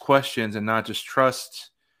ask questions and not just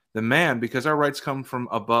trust the man, because our rights come from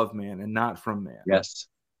above man and not from man. Yes.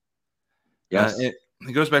 Yes. It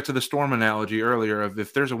goes back to the storm analogy earlier of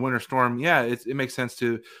if there's a winter storm, yeah, it makes sense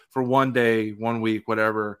for 1 day, 1 week,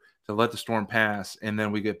 whatever, to let the storm pass and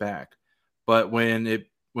then we get back. But when the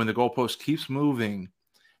goalpost keeps moving,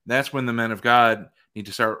 that's when the men of God need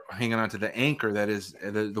to start hanging on to the anchor that is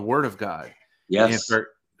the Word of God. Yes. And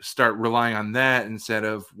start relying on that instead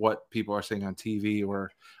of what people are saying on TV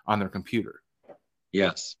or on their computer.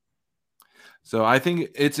 Yes. So I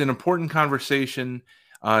think it's an important conversation.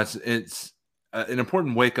 It's an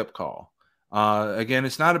important wake-up call. Again,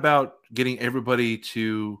 it's not about getting everybody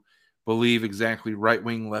to believe exactly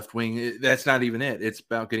right-wing, left-wing. That's not even it. It's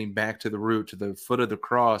about getting back to the root, to the foot of the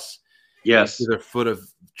cross. Yes. To the foot of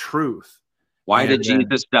truth. Why did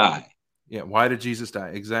Jesus die? Yeah, why did Jesus die?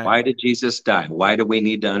 Exactly. Why did Jesus die? Why do we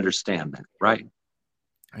need to understand that? Right.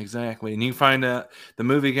 Exactly. And you can find the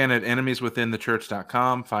movie again at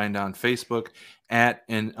enemieswithinthechurch.com. Find on Facebook at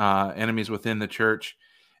Enemies Within the Church.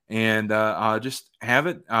 And just have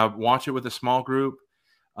it, watch it with a small group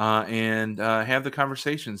and have the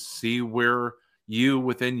conversations. See where you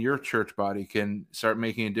within your church body can start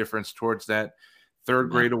making a difference towards that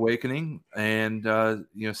third great awakening, and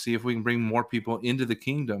see if we can bring more people into the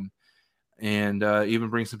kingdom, and even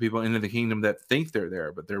bring some people into the kingdom that think they're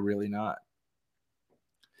there, but they're really not.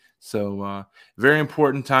 So very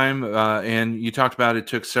important time. And you talked about it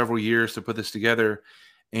took several years to put this together.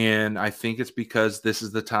 And I think it's because this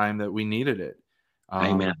is the time that we needed it.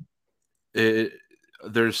 Amen.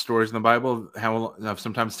 There's stories in the Bible how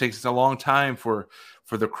sometimes it takes a long time for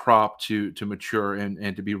the crop to mature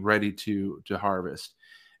and to be ready to harvest.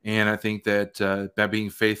 And I think that by being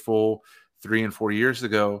faithful 3 and 4 years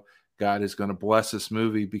ago, God is going to bless this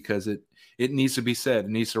movie, because it needs to be said.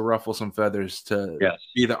 It needs to ruffle some feathers to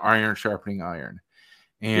be the iron sharpening iron.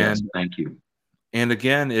 And thank you. And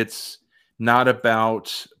again, it's not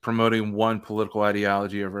about promoting one political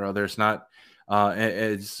ideology over other. It's not,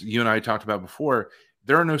 as you and I talked about before,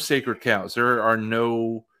 there are no sacred cows. There are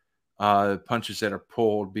no punches that are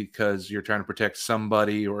pulled because you're trying to protect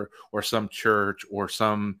somebody or some church or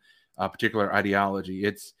some particular ideology.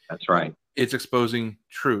 That's right. It's exposing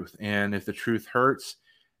truth. And if the truth hurts,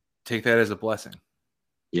 take that as a blessing.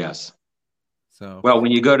 Yes. So, well,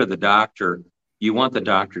 when you go to the doctor, you want the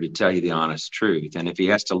doctor to tell you the honest truth. And if he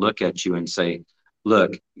has to look at you and say,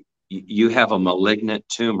 look, you have a malignant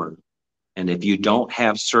tumor, and if you don't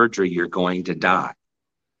have surgery, you're going to die.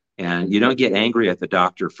 And you don't get angry at the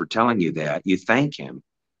doctor for telling you that. You thank him,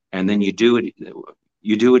 and then you do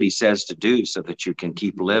what he says to do so that you can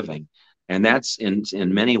keep living. And that's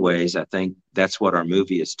in many ways, I think that's what our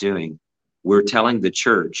movie is doing. We're telling the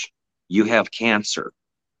church, you have cancer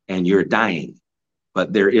and you're dying,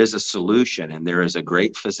 but there is a solution, and there is a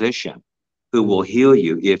great physician who will heal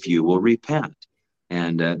you if you will repent.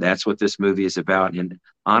 And that's what this movie is about. And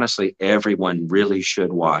honestly, everyone really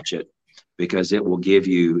should watch it, because it will give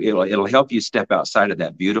you, it'll help you step outside of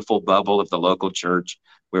that beautiful bubble of the local church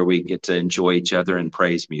where we get to enjoy each other and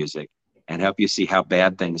praise music, and help you see how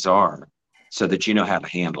bad things are so that you know how to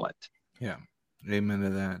handle it. Yeah. Amen to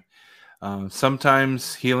that.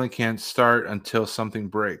 Sometimes healing can't start until something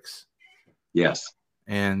breaks. Yes.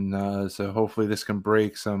 And so hopefully this can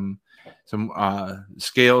break some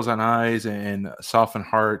scales on eyes and soften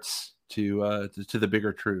hearts to the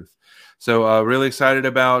bigger truth. So really excited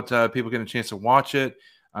about people getting a chance to watch it.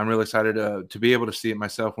 I'm really excited to be able to see it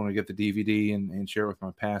myself when we get the DVD and share it with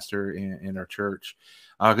my pastor in our church.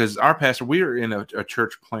 Because our pastor, we are in a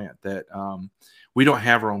church plant that we don't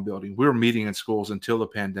have our own building. We were meeting in schools until the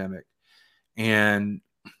pandemic. And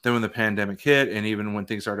then when the pandemic hit, and even when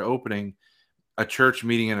things started opening, a church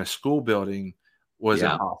meeting in a school building was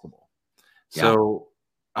impossible. Yeah. So,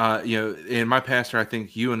 and my pastor, I think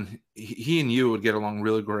he and you would get along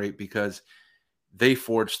really great, because they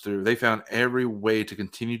forged through. They found every way to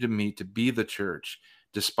continue to meet, to be the church,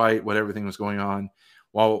 despite what everything was going on.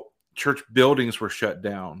 While church buildings were shut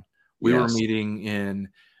down, we were meeting in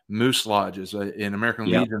moose lodges, in American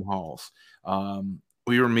Legion halls.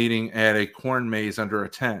 We were meeting at a corn maze under a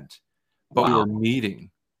tent, but we were meeting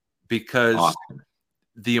because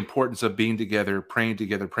the importance of being together, praying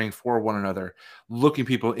for one another, looking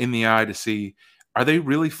people in the eye to see, are they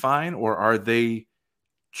really fine, or are they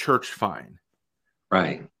church fine?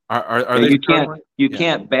 Right. Are they? You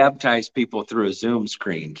can't baptize people through a Zoom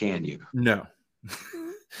screen, can you? No,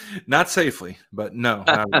 not safely, but no,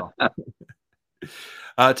 not at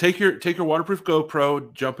all. Take your waterproof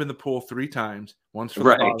GoPro, jump in the pool 3 times. Once for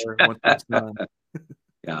the Father, once for the Son.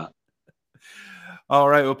 Yeah. All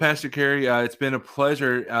right. Well, Pastor Kerry, it's been a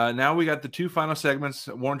pleasure. Now we got the 2 final segments.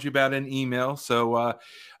 I warned you about in email. So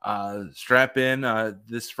strap in.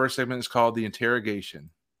 This first segment is called The Interrogation.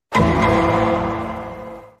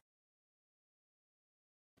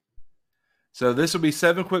 So this will be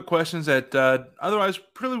 7 quick questions that otherwise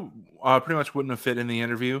pretty much wouldn't have fit in the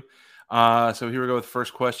interview. So here we go with the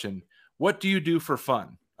first question. What do you do for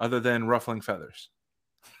fun other than ruffling feathers?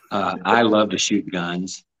 I love to shoot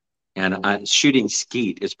guns, and shooting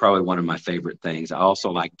skeet is probably one of my favorite things. I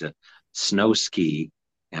also like to snow ski,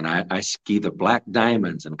 and I ski the Black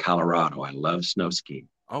Diamonds in Colorado. I love snow skiing.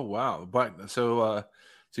 Oh, wow. So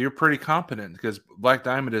you're pretty competent, because Black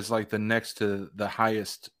Diamond is like the next to the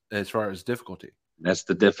highest as far as difficulty. That's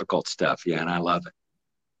the difficult stuff. Yeah. And I love it.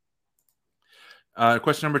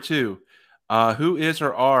 Question number 2, who is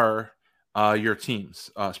or are your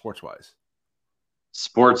teams sports-wise?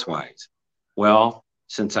 Sports-wise. Well,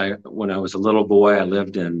 when I was a little boy, I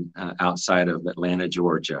lived in outside of Atlanta,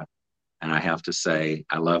 Georgia. And I have to say,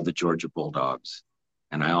 I love the Georgia Bulldogs.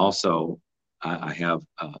 And I also, I have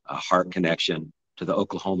a heart connection to the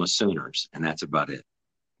Oklahoma Sooners, and that's about it.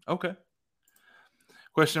 Okay.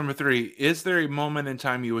 Question number 3, is there a moment in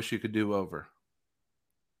time you wish you could do over?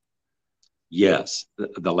 Yes.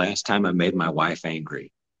 The last time I made my wife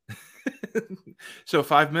angry. So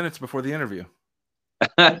 5 minutes before the interview.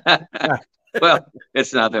 Well,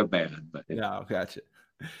 it's not that bad. But no, gotcha.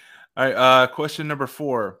 All right. Question number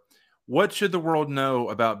 4. What should the world know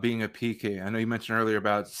about being a PK? I know you mentioned earlier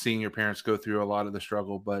about seeing your parents go through a lot of the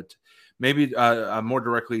struggle, but maybe more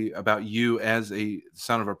directly about you as a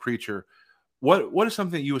son of a preacher. What is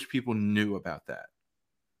something that you wish people knew about that?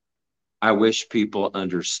 I wish people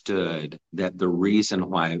understood that the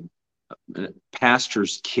reason why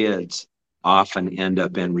pastors' kids often end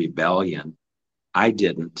up in rebellion, I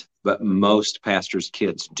didn't, but most pastors'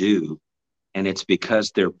 kids do. And it's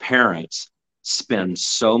because their parents spend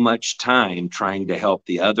so much time trying to help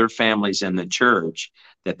the other families in the church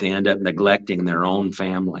that they end up neglecting their own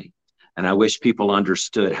family. And I wish people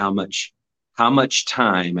understood how much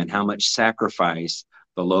time and how much sacrifice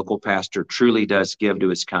the local pastor truly does give to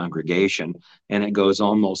his congregation. And it goes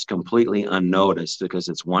almost completely unnoticed, because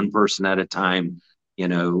it's one person at a time,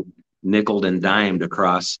 nickeled and dimed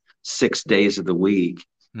across 6 days of the week.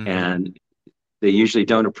 Mm-hmm. And they usually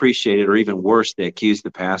don't appreciate it, or even worse, they accuse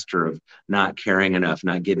the pastor of not caring enough,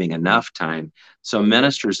 not giving enough time. So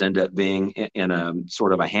ministers end up being in a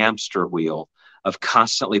sort of a hamster wheel of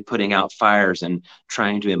constantly putting out fires and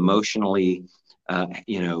trying to emotionally,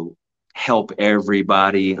 help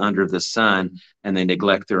everybody under the sun and they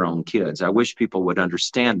neglect their own kids. I wish people would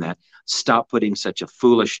understand that. Stop putting such a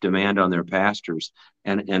foolish demand on their pastors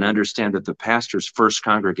and understand that the pastor's first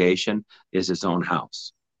congregation is his own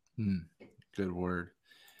house. Good word.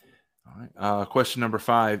 All right. Question number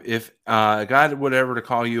 5. If God would ever to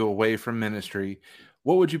call you away from ministry,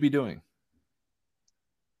 what would you be doing?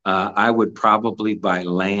 I would probably buy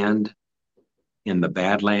land in the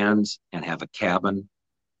Badlands and have a cabin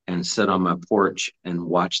and sit on my porch and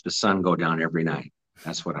watch the sun go down every night.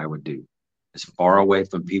 That's what I would do, as far away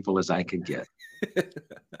from people as I could get.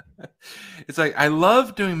 It's like, I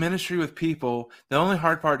love doing ministry with people. The only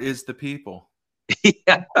hard part is the people.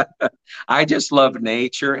 Yeah. I just love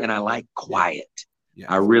nature and I like quiet. Yeah.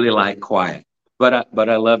 I really like quiet. But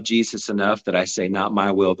I love Jesus enough that I say, not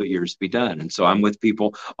my will, but yours be done. And so I'm with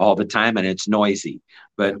people all the time and it's noisy.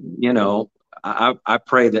 But, you know, I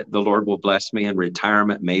pray that the Lord will bless me in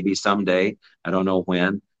retirement, maybe someday. I don't know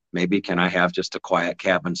when. Maybe can I have just a quiet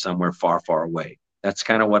cabin somewhere far, far away? That's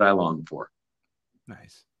kind of what I long for.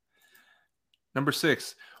 Nice. Number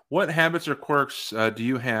 6, what habits or quirks do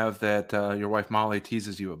you have that your wife Molly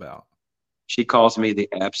teases you about? She calls me the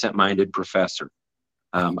absent-minded professor.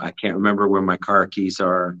 I can't remember where my car keys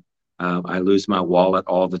are. I lose my wallet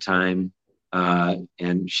all the time.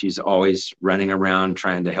 And she's always running around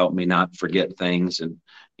trying to help me not forget things. And,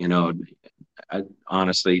 you know,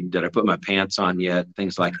 honestly, did I put my pants on yet?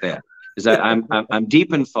 Things like that. Because I'm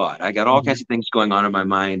deep in thought. I got all kinds of things going on in my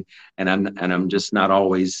mind, and I'm just not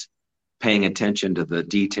always paying attention to the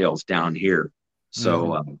details down here.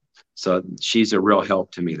 So, so she's a real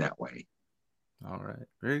help to me that way. All right.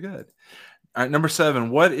 Very good. All right, number 7,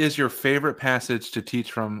 what is your favorite passage to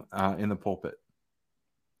teach from in the pulpit?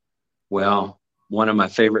 Well, one of my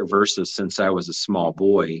favorite verses since I was a small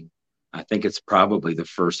boy, I think it's probably the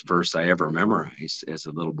first verse I ever memorized as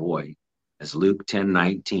a little boy, is Luke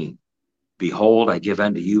 10:19. Behold, I give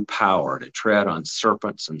unto you power to tread on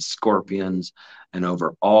serpents and scorpions and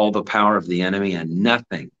over all the power of the enemy, and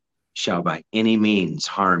nothing shall by any means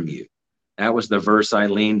harm you. That was the verse I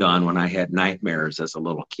leaned on when I had nightmares as a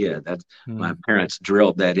little kid. That's my parents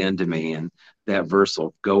drilled that into me, and that verse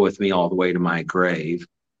will go with me all the way to my grave.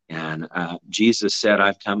 And Jesus said,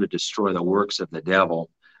 I've come to destroy the works of the devil.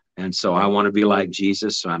 And so I want to be like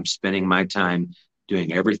Jesus. So I'm spending my time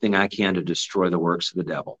doing everything I can to destroy the works of the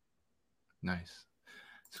devil. Nice.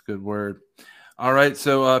 It's a good word. All right.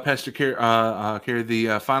 So Pastor Carey,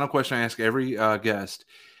 the final question I ask every guest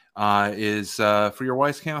is for your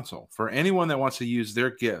wise counsel for anyone that wants to use their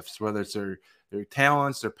gifts, whether it's their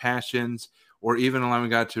talents, their passions, or even allowing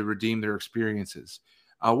God to redeem their experiences.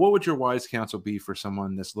 What would your wise counsel be for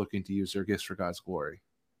someone that's looking to use their gifts for God's glory?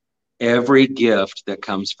 Every gift that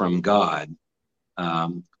comes from God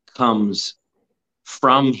comes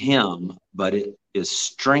from Him, but it is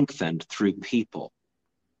strengthened through people.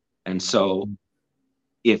 And so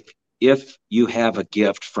if you have a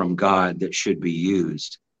gift from God that should be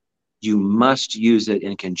used, you must use it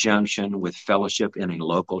in conjunction with fellowship in a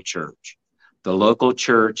local church. The local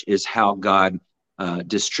church is how God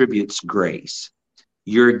distributes grace.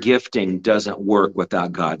 Your gifting doesn't work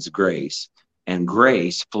without God's grace, and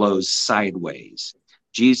grace flows sideways.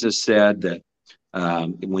 Jesus said that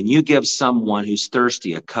when you give someone who's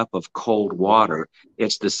thirsty a cup of cold water,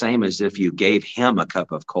 it's the same as if you gave him a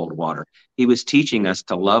cup of cold water. He was teaching us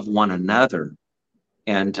to love one another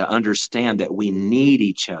and to understand that we need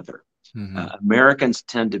each other. Americans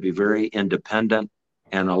tend to be very independent.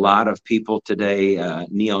 And a lot of people today,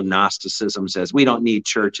 neo-Gnosticism says, we don't need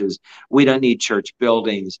churches. We don't need church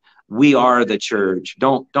buildings. We are the church.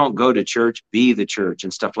 Don't go to church, be the church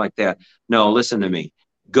and stuff like that. No, listen to me.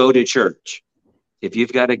 Go to church. If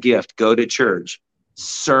you've got a gift, go to church.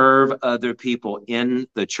 Serve other people in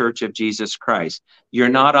the Church of Jesus Christ. You're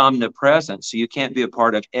not omnipresent, so you can't be a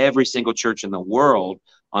part of every single church in the world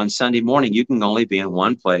on Sunday morning. You can only be in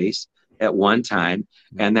one place at one time,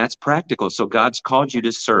 and that's practical. So God's called you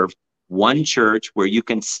to serve one church where you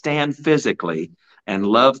can stand physically and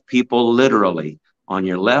love people literally on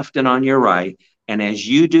your left and on your right. And as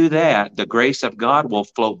you do that, the grace of God will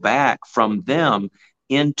flow back from them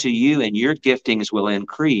into you, and your giftings will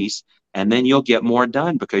increase, and then you'll get more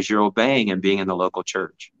done because you're obeying and being in the local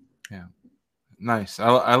church. Yeah. Nice.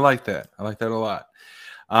 I like that. I like that a lot.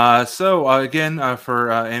 So again,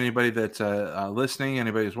 for anybody that's listening,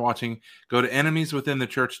 anybody who's watching, go to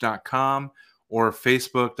enemieswithinthechurch.com or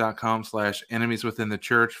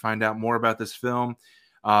facebook.com/enemieswithinthechurch. Find out more about this film,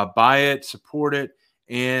 buy it, support it,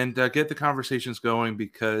 and get the conversations going,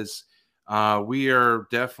 because we are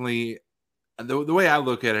definitely, the way I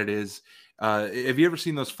look at it is Have you ever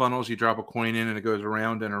seen those funnels? You drop a coin in and it goes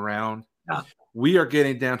around and around. Yeah. We are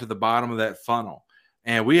getting down to the bottom of that funnel,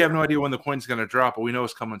 and we have no idea when the coin's going to drop, but we know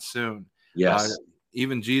it's coming soon. Yes.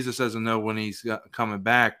 Even Jesus doesn't know when he's coming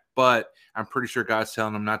back, but I'm pretty sure God's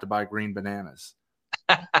telling him not to buy green bananas.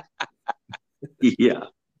 Yeah.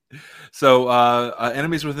 So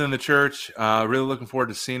enemies within the church, really looking forward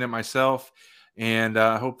to seeing it myself. And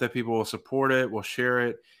I hope that people will support it, will share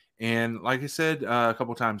it. And like I said a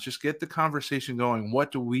couple of times, just get the conversation going.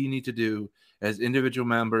 What do we need to do as individual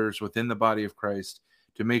members within the body of Christ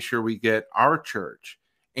to make sure we get our church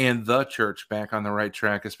and the church back on the right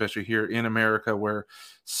track, especially here in America, where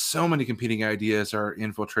so many competing ideas are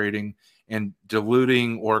infiltrating and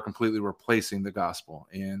diluting or completely replacing the gospel.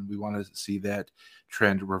 And we want to see that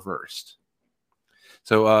trend reversed.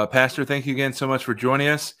 So, Pastor, thank you again so much for joining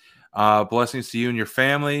us. Blessings to you and your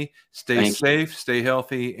family. Stay safe, stay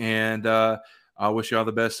healthy, and I wish you all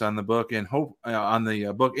the best on the book and hope on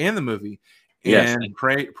the book and the movie. Yes. And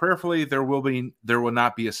prayerfully, there will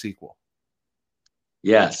not be a sequel.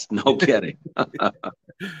 Yes, no kidding.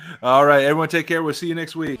 All right, everyone, take care. We'll see you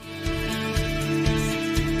next week.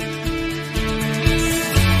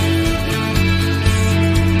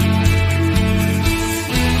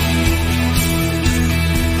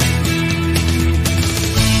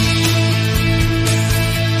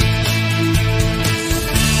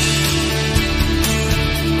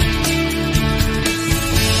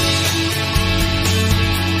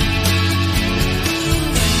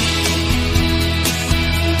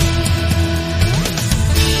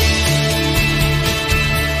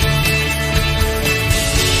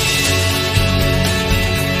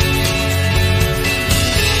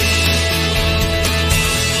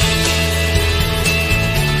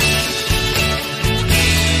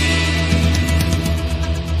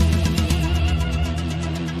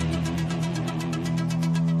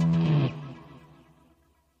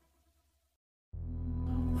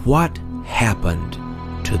 What happened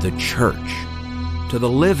to the church, to the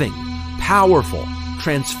living, powerful,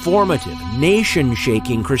 transformative,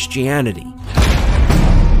 nation-shaking Christianity?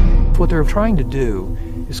 What they're trying to do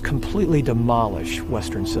is completely demolish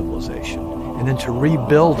Western civilization and then to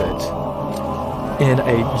rebuild it in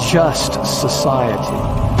a just society.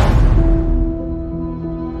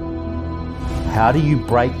 How do you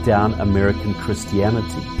break down American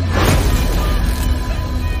Christianity?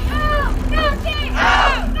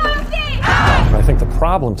 I think the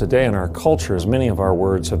problem today in our culture is many of our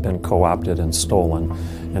words have been co-opted and stolen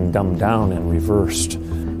and dumbed down and reversed.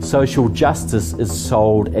 Social justice is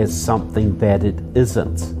sold as something that it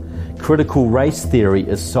isn't. Critical race theory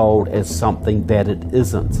is sold as something that it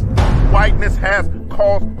isn't. Whiteness has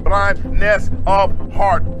caused blindness of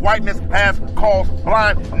heart. Whiteness has caused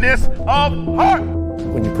blindness of heart.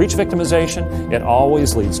 When you preach victimization, it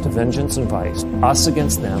always leads to vengeance and vice. Us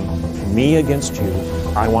against them, me against you,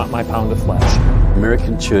 I want my pound of flesh.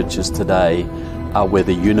 American churches today are where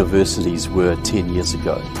the universities were 10 years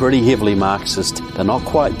ago. Pretty heavily Marxist. They're not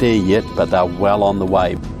quite there yet, but they're well on the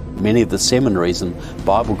way. Many of the seminaries and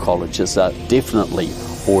Bible colleges are definitely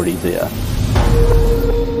already there.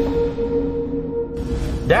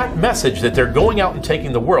 That message that they're going out and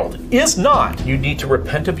taking the world is not, you need to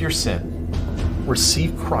repent of your sin,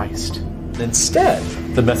 receive Christ. Instead,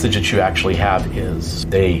 the message that you actually have is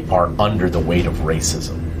they are under the weight of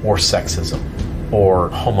racism or sexism or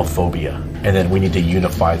homophobia, and then we need to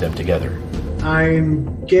unify them together.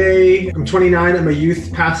 I'm gay, I'm 29, I'm a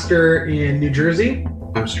youth pastor in New Jersey.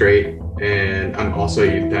 I'm straight, and I'm also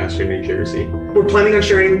a youth pastor in New Jersey. We're planning on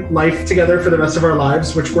sharing life together for the rest of our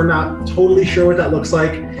lives, which we're not totally sure what that looks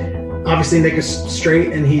like. Obviously, Nick is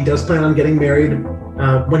straight, and he does plan on getting married.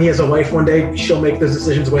 When he has a wife one day, she'll make those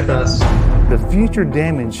decisions with us. The future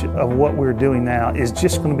damage of what we're doing now is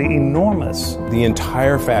just going to be enormous. The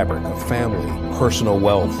entire fabric of family, personal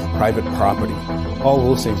wealth, private property, all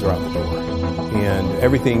those things are out the door. And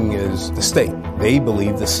everything is the state. They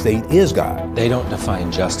believe the state is God. They don't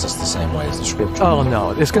define justice the same way as the scripture. Oh,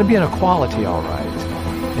 no. It's going to be an equality, all right.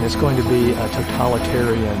 And it's going to be a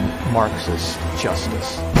totalitarian Marxist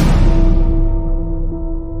justice.